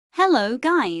Hello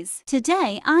guys,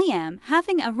 today I am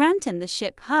having a rant on the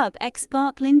ship Hub X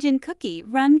Sparklingen Cookie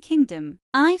Run Kingdom.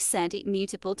 I've said it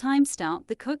multiple times start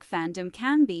the cook fandom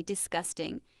can be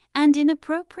disgusting and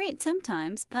inappropriate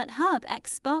sometimes, but Hub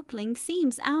X Sparkling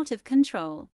seems out of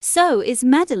control. So is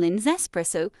Madeline's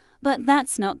espresso, but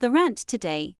that's not the rant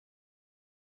today.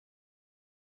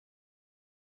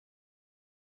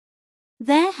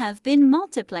 There have been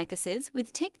multiplexes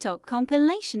with TikTok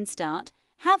compilation start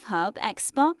have Hub X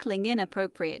Sparkling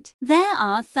inappropriate. There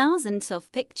are thousands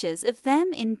of pictures of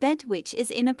them in bed which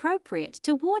is inappropriate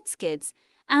towards kids,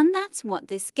 and that's what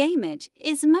this gamage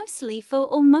is mostly for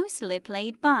or mostly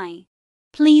played by.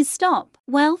 Please stop.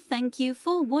 Well, thank you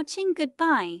for watching.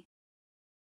 Goodbye.